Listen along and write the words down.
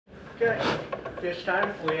Okay, this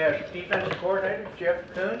time we have defensive coordinator Jeff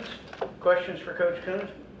Koonz. Questions for Coach Koonz?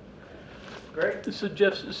 Great. So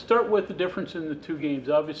Jeff, start with the difference in the two games.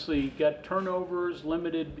 Obviously, you got turnovers,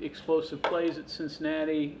 limited explosive plays at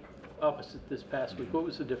Cincinnati, opposite this past week. What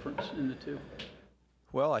was the difference in the two?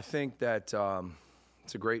 Well, I think that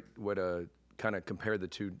it's a great way to kind of compare the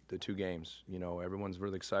two games. You know, everyone's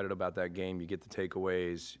really excited about that game. You get the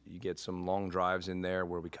takeaways, you get some long drives in there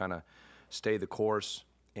where we kind of stay the course.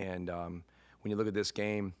 And when you look at this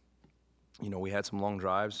game, you know, we had some long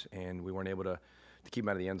drives and we weren't able to keep them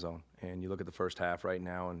out of the end zone. And you look at the first half right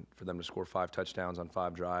now, and for them to score 5 touchdowns on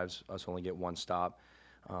 5 drives, us only get 1 stop.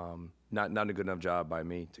 Not a good enough job by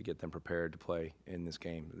me to get them prepared to play in this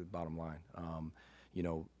game, the bottom line. You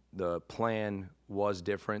know, the plan was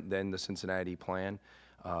different than the Cincinnati plan,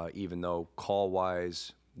 even though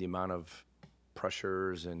call-wise, the amount of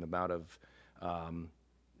pressures and the amount of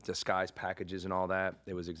disguise packages and all that,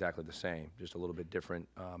 it was exactly the same, just a little bit different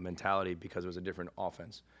mentality because it was a different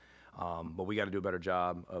offense. But we got to do a better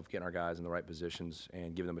job of getting our guys in the right positions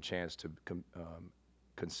and giving them a chance to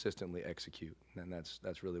consistently execute. And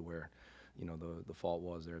that's really where, you know, the fault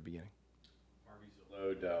was there at the beginning. Harvey's a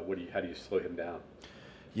load. How do you slow him down?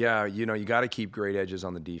 Yeah, you know, you got to keep great edges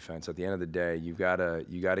on the defense. At the end of the day, you got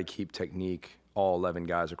to keep technique, all 11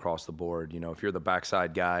 guys across the board. You know, if you're the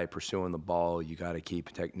backside guy pursuing the ball, you got to keep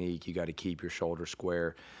technique. You got to keep your shoulder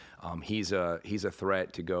square. He's a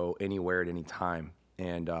threat to go anywhere at any time.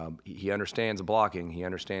 And he understands blocking. He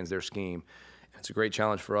understands their scheme. It's a great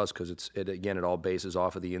challenge for us because it all bases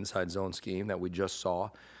off of the inside zone scheme that we just saw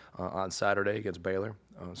on Saturday against Baylor.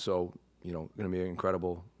 So, you know, going to be an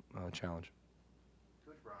incredible challenge.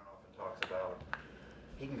 Coach Brown often talks about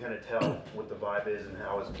he can kind of tell what the vibe is and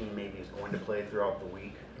how his team maybe is going to play throughout the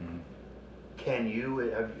week. Mm-hmm. Can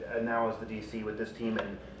you, now as the DC with this team,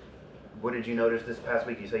 and what did you notice this past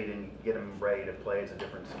week? You say you didn't get him ready to play. It's a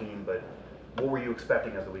different scheme, but what were you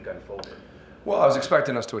expecting as the week unfolded? Well, I was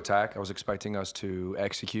expecting us to attack. I was expecting us to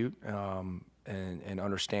execute and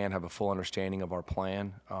understand, have a full understanding of our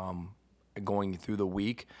plan going through the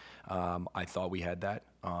week. I thought we had that.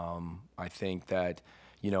 I think that,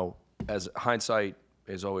 you know, as hindsight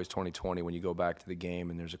is always 20/20 when you go back to the game,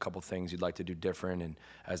 and there's a couple things you'd like to do different, and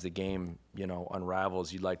as the game, you know,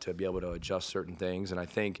 unravels, you'd like to be able to adjust certain things. And I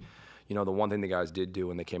think, you know, the one thing the guys did do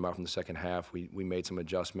when they came out from the second half, we made some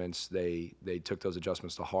adjustments. They took those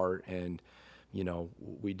adjustments to heart, and, you know,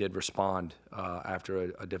 we did respond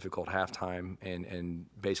after a difficult halftime and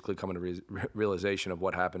basically coming to realization of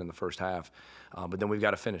what happened in the first half. But then we've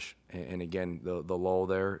got to finish. And again, the lull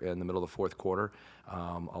there in the middle of the fourth quarter,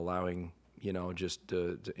 allowing, you know, just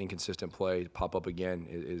the inconsistent play to pop up again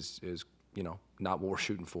is, you know, not what we're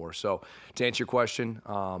shooting for. So to answer your question,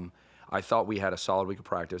 I thought we had a solid week of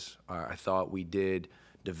practice. I thought we did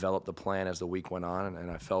develop the plan as the week went on, and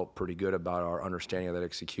I felt pretty good about our understanding of that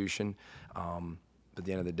execution. But at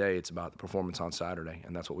the end of the day, it's about the performance on Saturday,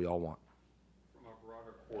 and that's what we all want. From a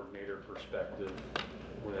broader coordinator perspective,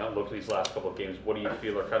 when I look at these last couple of games, what do you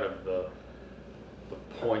feel are kind of the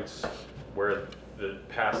points where the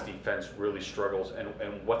pass defense really struggles,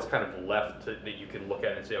 and what's kind of left that you can look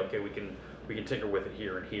at and say, okay, we can tinker with it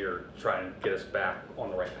here and here, try and get us back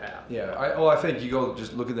on the right path? Yeah, I think you go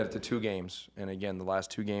just looking at the 2 games, and again, the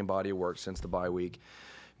last 2-game body of work since the bye week.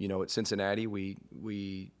 You know, at Cincinnati, we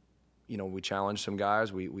challenged some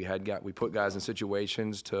guys. We put guys in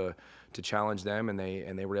situations to challenge them, and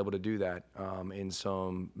they were able to do that in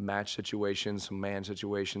some match situations, some man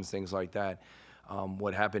situations, things like that.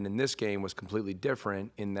 What happened in this game was completely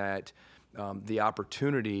different in that the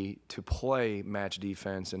opportunity to play match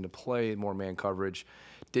defense and to play more man coverage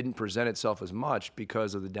didn't present itself as much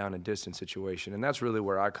because of the down and distance situation. And that's really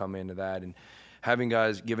where I come into that, and giving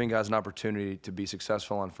guys an opportunity to be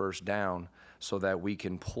successful on first down so that we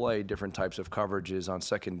can play different types of coverages on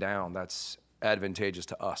second down. That's advantageous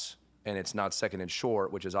to us. And it's not second and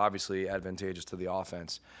short, which is obviously advantageous to the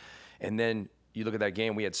offense. And then you look at that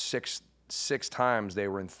game, we had six times they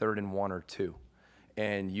were in 3rd and 1 or 2.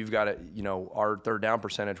 And you've got to, you know, our third down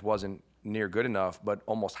percentage wasn't near good enough, but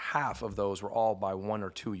almost half of those were all by 1 or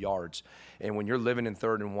 2 yards. And when you're living in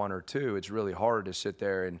 3rd and 1 or 2, it's really hard to sit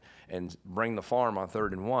there and bring the farm on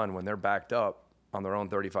 3rd and 1 when they're backed up on their own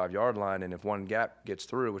 35-yard line. And if one gap gets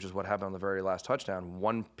through, which is what happened on the very last touchdown,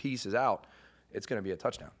 one piece is out, it's going to be a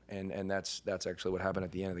touchdown. And that's actually what happened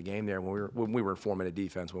at the end of the game there when we were in 4-minute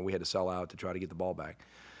defense, when we had to sell out to try to get the ball back.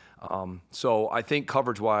 So I think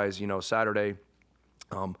coverage-wise, you know, Saturday,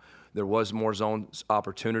 there was more zone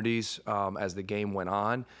opportunities as the game went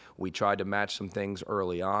on. We tried to match some things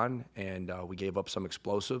early on, and we gave up some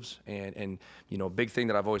explosives. And you know, a big thing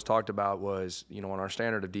that I've always talked about was, you know, on our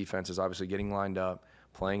standard of defense is obviously getting lined up,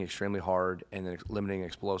 playing extremely hard, and then limiting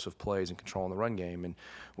explosive plays and controlling the run game. And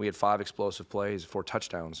we had 5 explosive plays, 4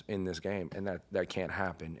 touchdowns in this game, and that can't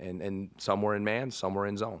happen. And some were in man, some were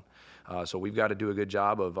in zone. So we've got to do a good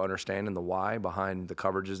job of understanding the why behind the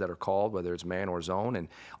coverages that are called, whether it's man or zone, and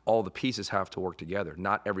all the pieces have to work together.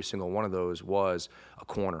 Not every single one of those was a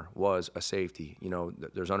corner, was a safety. You know,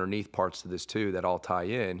 there's underneath parts to this too that all tie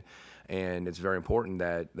in, and it's very important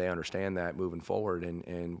that they understand that moving forward.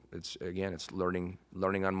 And it's, again, it's learning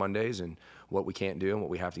on Mondays and what we can't do and what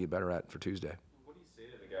we have to get better at for Tuesday. What do you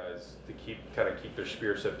say to the guys to keep their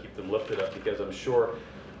spirits up, keep them lifted up? Because I'm sure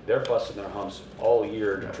they're busting their humps all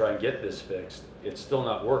year to try and get this fixed. It's still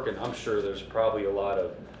not working. I'm sure there's probably a lot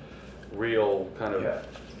of real kind of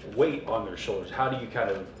weight on their shoulders. How do you kind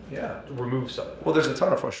of remove some of that? Well, there's a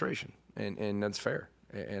ton of frustration, and that's fair.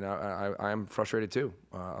 And I'm frustrated too.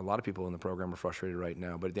 A lot of people in the program are frustrated right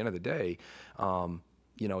now. But at the end of the day,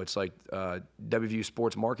 you know, it's like WVU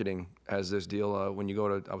Sports Marketing has this deal. When you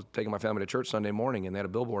go to, I was taking my family to church Sunday morning, and they had a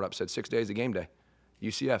billboard up said 6 days to game day.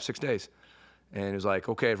 UCF, 6 days. And it was like,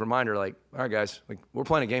 okay, a reminder, like, all right, guys, like, we're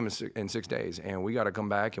playing a game in 6 days, and we got to come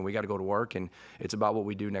back, and we got to go to work, and it's about what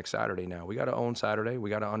we do next Saturday now. We got to own Saturday. We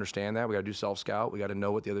got to understand that. We got to do self-scout. We got to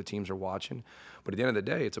know what the other teams are watching. But at the end of the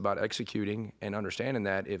day, it's about executing and understanding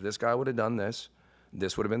that if this guy would have done this,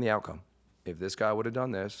 this would have been the outcome. If this guy would have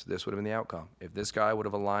done this, this would have been the outcome. If this guy would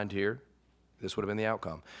have aligned here, this would have been the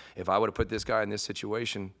outcome. If I would have put this guy in this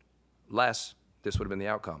situation less, this would have been the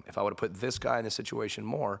outcome. If I would have put this guy in this situation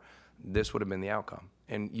more, this would have been the outcome.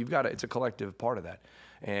 And you've got to, it's a collective part of that.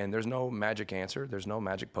 And there's no magic answer. There's no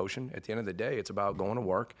magic potion. At the end of the day, it's about going to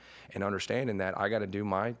work and understanding that I got to do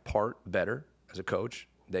my part better as a coach.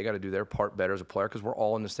 They got to do their part better as a player, because we're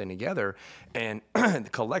all in this thing together. And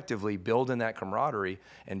collectively building that camaraderie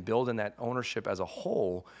and building that ownership as a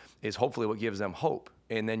whole is hopefully what gives them hope.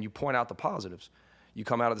 And then you point out the positives. You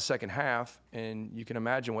come out of the second half, and you can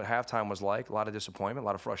imagine what halftime was like. A lot of disappointment, a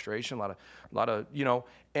lot of frustration, a lot of, you know,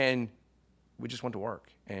 and we just went to work.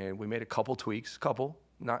 And we made a couple tweaks,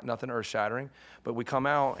 nothing earth-shattering. But we come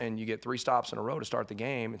out, and you get 3 stops in a row to start the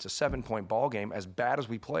game. It's a 7-point ball game, as bad as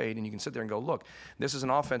we played. And you can sit there and go, look, this is an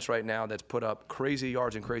offense right now that's put up crazy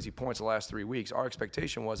yards and crazy points the last 3 weeks. Our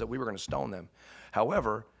expectation was that we were going to stone them.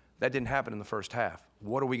 However, that didn't happen in the first half.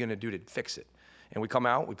 What are we going to do to fix it? And we come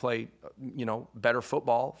out, we play, you know, better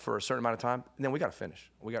football for a certain amount of time, and then we got to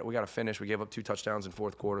finish. We got to finish. We gave up 2 touchdowns in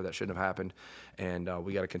fourth quarter that shouldn't have happened, and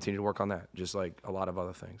we got to continue to work on that, just like a lot of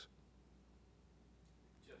other things.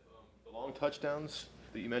 Jeff, the long touchdowns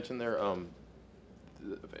that you mentioned there,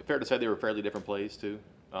 fair to say they were fairly different plays too?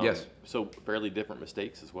 Yes. So fairly different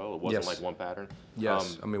mistakes as well. It wasn't like one pattern.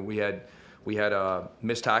 Yes. I mean, we had a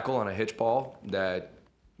missed tackle on a hitch ball that,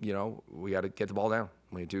 you know, we got to get the ball down.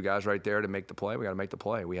 We had 2 guys right there to make the play. We got to make the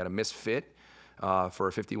play. We had a misfit for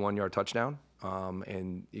a 51-yard touchdown,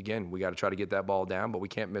 and again, we got to try to get that ball down, but we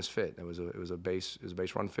can't misfit. It was a base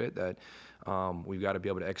run fit that we've got to be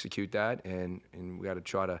able to execute that, and we got to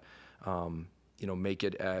try to you know, make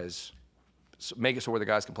it so where the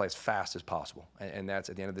guys can play as fast as possible. And that's,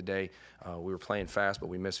 at the end of the day, we were playing fast, but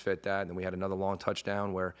we misfit that, and then we had another long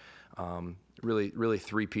touchdown where really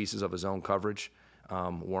 3 pieces of a zone coverage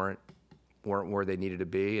weren't where they needed to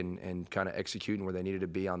be, and kind of executing where they needed to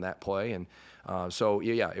be on that play. And so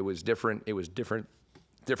yeah, it was different. It was different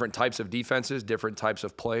types of defenses, different types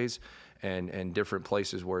of plays, and different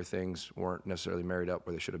places where things weren't necessarily married up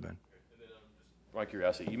where they should have been. And then just my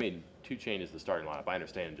curiosity, you made 2 changes to the starting lineup. I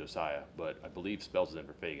understand Josiah, but I believe Spells is in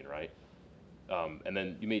for Fagan, right? And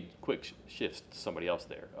then you made quick shifts to somebody else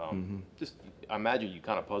there. Just, I imagine you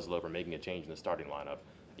kind of puzzle over making a change in the starting lineup,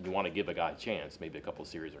 and you want to give a guy a chance, maybe a couple of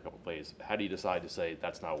series or a couple of plays. How do you decide to say,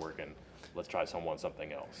 that's not working, let's try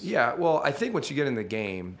something else? Yeah, well, I think once you get in the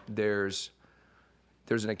game, there's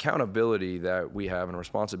an accountability that we have and a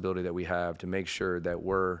responsibility that we have to make sure that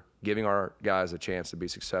we're giving our guys a chance to be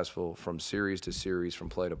successful from series to series, from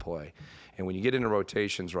play to play. And when you get into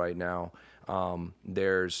rotations right now,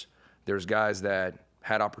 there's guys that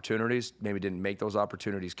had opportunities, maybe didn't make those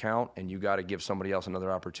opportunities count, and you got to give somebody else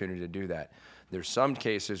another opportunity to do that. There's some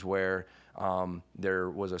cases where there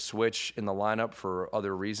was a switch in the lineup for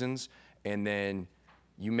other reasons, and then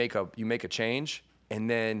you make a change, and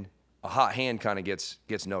then a hot hand kind of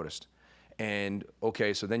gets noticed. And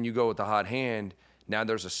okay, so then you go with the hot hand. Now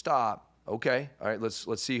there's a stop. Okay, all right,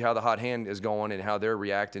 let's see how the hot hand is going and how they're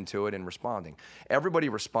reacting to it and responding. Everybody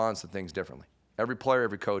responds to things differently. Every player,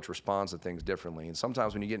 every coach responds to things differently. And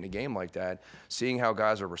sometimes when you get in a game like that, seeing how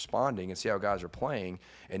guys are responding and see how guys are playing,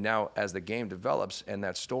 and now as the game develops and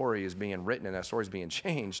that story is being written and that story is being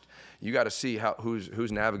changed, you got to see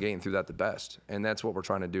who's navigating through that the best. And that's what we're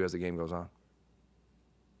trying to do as the game goes on.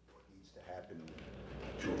 What needs to happen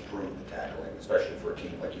to improve the tackling, especially for a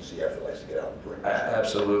team like UCF that likes to get out and bring?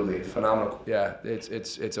 Absolutely, phenomenal. Yeah,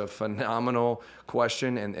 it's a phenomenal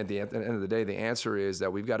question, and at the end of the day, the answer is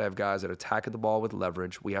that we've got to have guys that attack at the ball with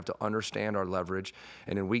leverage. We have to understand our leverage,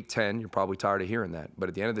 and in week 10, you're probably tired of hearing that. But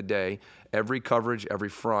at the end of the day, every coverage, every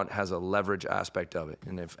front has a leverage aspect of it.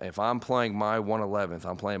 And if I'm playing my 111th,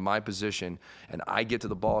 I'm playing my position, and I get to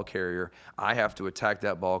the ball carrier, I have to attack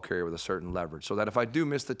that ball carrier with a certain leverage, so that if I do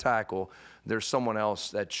miss the tackle, there's someone else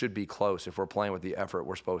that should be close if we're playing with the effort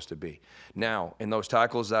we're supposed to be. Now, in those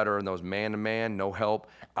tackles that are in those man-to-man, no help,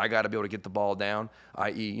 I got to be able to get the ball down,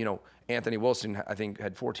 i.e., Anthony Wilson, I think,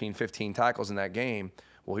 had 14, 15 tackles in that game.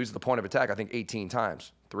 Well, he was at the point of attack, I think, 18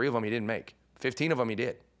 times. 3 of them he didn't make. 15 of them he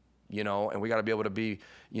did. And we got to be able to be,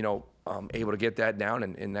 able to get that down.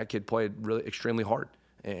 And that kid played really extremely hard.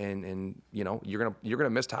 And you're gonna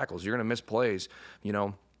miss tackles. You're gonna miss plays.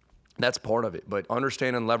 That's part of it. But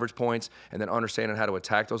understanding leverage points and then understanding how to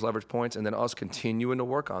attack those leverage points and then us continuing to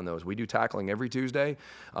work on those. We do tackling every Tuesday.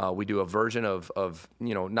 We do a version of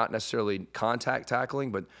not necessarily contact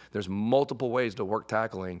tackling, but there's multiple ways to work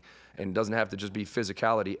tackling, and it doesn't have to just be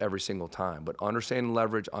physicality every single time. But understanding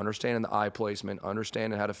leverage, understanding the eye placement,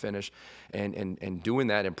 understanding how to finish, and doing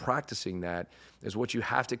that and practicing that is what you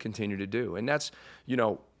have to continue to do. And that's,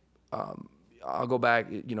 I'll go back,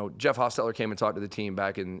 Jeff Hostetler came and talked to the team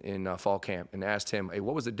back in fall camp and asked him, hey,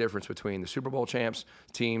 what was the difference between the Super Bowl champs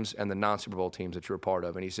teams and the non-Super Bowl teams that you were part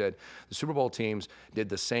of? And he said the Super Bowl teams did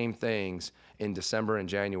the same things in December and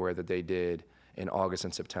January that they did in August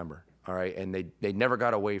and September. All right, and they never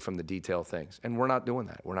got away from the detailed things. And we're not doing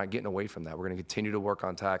that. We're not getting away from that. We're going to continue to work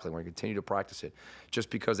on tackling. We're going to continue to practice it.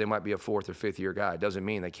 Just because they might be a 4th or 5th year guy doesn't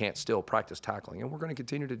mean they can't still practice tackling. And we're going to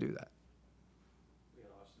continue to do that.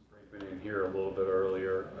 In here a little bit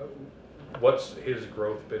earlier. What's his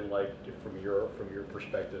growth been like from your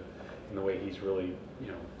perspective, in the way he's really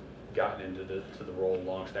gotten into the role of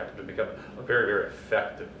long snapper to become a very, very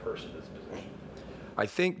effective person in this position? I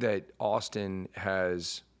think that Austin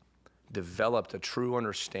has developed a true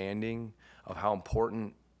understanding of how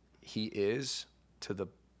important he is to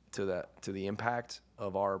the impact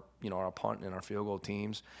of our our punt and our field goal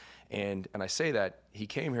teams. And I say that he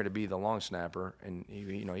came here to be the long snapper, and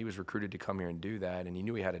he was recruited to come here and do that, and he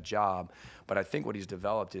knew he had a job. But I think what he's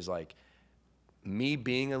developed is like, me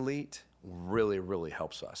being elite really, really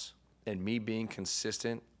helps us, and me being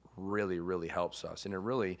consistent really, really helps us. And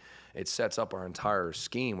it sets up our entire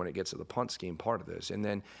scheme when it gets to the punt scheme part of this. And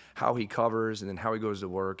then how he covers and then how he goes to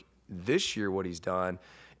work. This year what he's done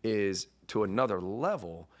is to another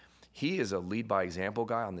level. He is a lead by example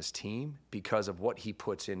guy on this team because of what he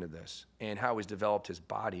puts into this and how he's developed his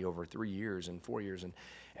body over 3 years and 4 years and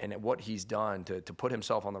what he's done to put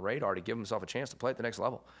himself on the radar, to give himself a chance to play at the next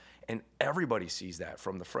level. And everybody sees that,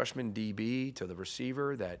 from the freshman DB to the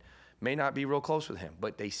receiver that may not be real close with him,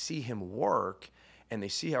 but they see him work and they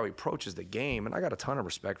see how he approaches the game. And I got a ton of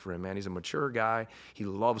respect for him, man. He's a mature guy. He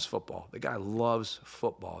loves football. The guy loves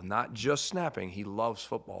football, not just snapping. He loves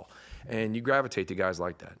football. And you gravitate to guys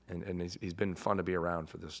like that. And he's been fun to be around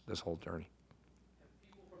for this whole journey.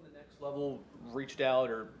 Have people from the next level reached out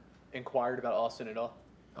or inquired about Austin at all?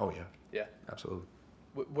 Oh, yeah. Yeah. Absolutely.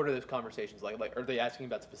 What are those conversations like? Like, are they asking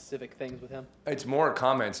about specific things with him? It's more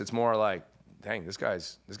comments. It's more like, dang, this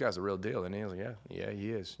guy's a real deal. And he was like, yeah,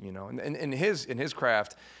 he is, And in his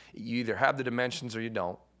craft, you either have the dimensions or you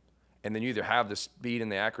don't. And then you either have the speed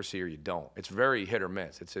and the accuracy or you don't. It's very hit or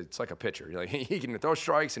miss. It's like a pitcher. You're like, he can throw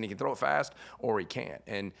strikes and he can throw it fast, or he can't.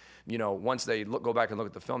 And once they go back and look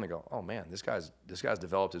at the film, they go, oh man, this guy's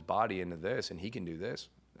developed his body into this, and he can do this.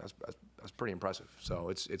 That's pretty impressive. So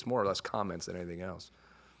it's more or less comments than anything else.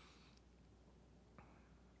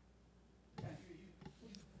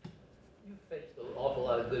 You faced an awful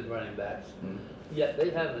lot of good running backs, yet they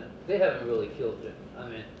haven't really killed you. I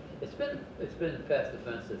mean, it's been the pass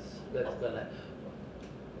defense that's done that.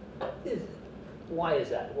 Why is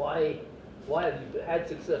that? Why have you had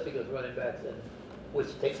success against running backs,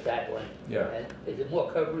 which takes tackling? Yeah. And is it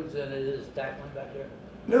more coverage than it is tackling back there?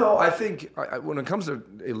 No, I think when it comes to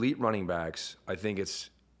elite running backs, I think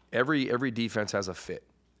it's every defense has a fit.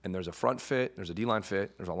 And there's a front fit, there's a D-line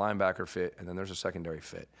fit, there's a linebacker fit, and then there's a secondary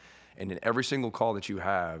fit. And in every single call that you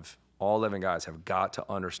have, all 11 guys have got to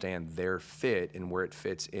understand their fit and where it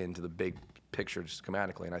fits into the big pictured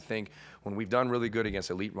schematically. And I think when we've done really good against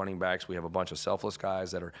elite running backs, we have a bunch of selfless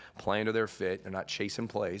guys that are playing to their fit. They're not chasing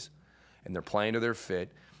plays, and they're playing to their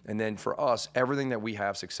fit. And then for us, everything that we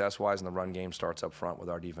have success-wise in the run game starts up front with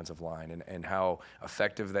our defensive line and how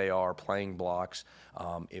effective they are playing blocks.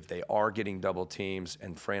 If they are getting double teams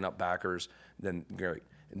and freeing up backers, then great.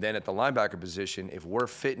 And then at the linebacker position, if we're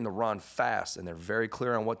fitting the run fast and they're very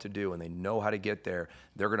clear on what to do and they know how to get there,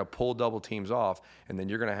 they're going to pull double teams off, and then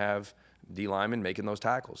you're going to have D linemen making those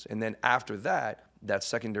tackles. And then after that, that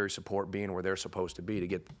secondary support being where they're supposed to be to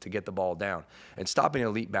get the ball down. And stopping an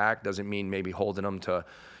elite back doesn't mean maybe holding them to,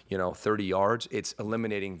 30 yards. It's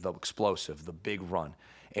eliminating the explosive, the big run.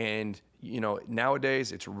 And,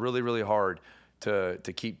 nowadays it's really, really hard to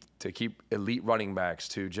keep elite running backs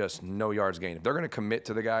to just no yards gained. If they're going to commit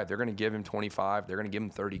to the guy, they're going to give him 25, they're going to give him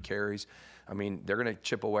 30 carries. I mean, they're going to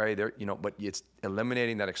chip away. But it's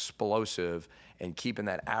eliminating that explosive and keeping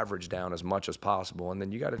that average down as much as possible. And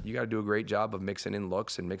then you got to do a great job of mixing in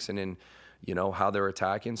looks and mixing in, how they're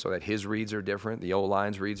attacking, so that his reads are different, the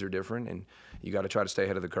O-line's reads are different, and you got to try to stay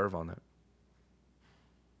ahead of the curve on that.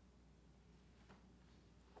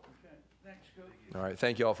 Okay, thanks, Coach. All right,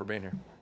 thank you all for being here.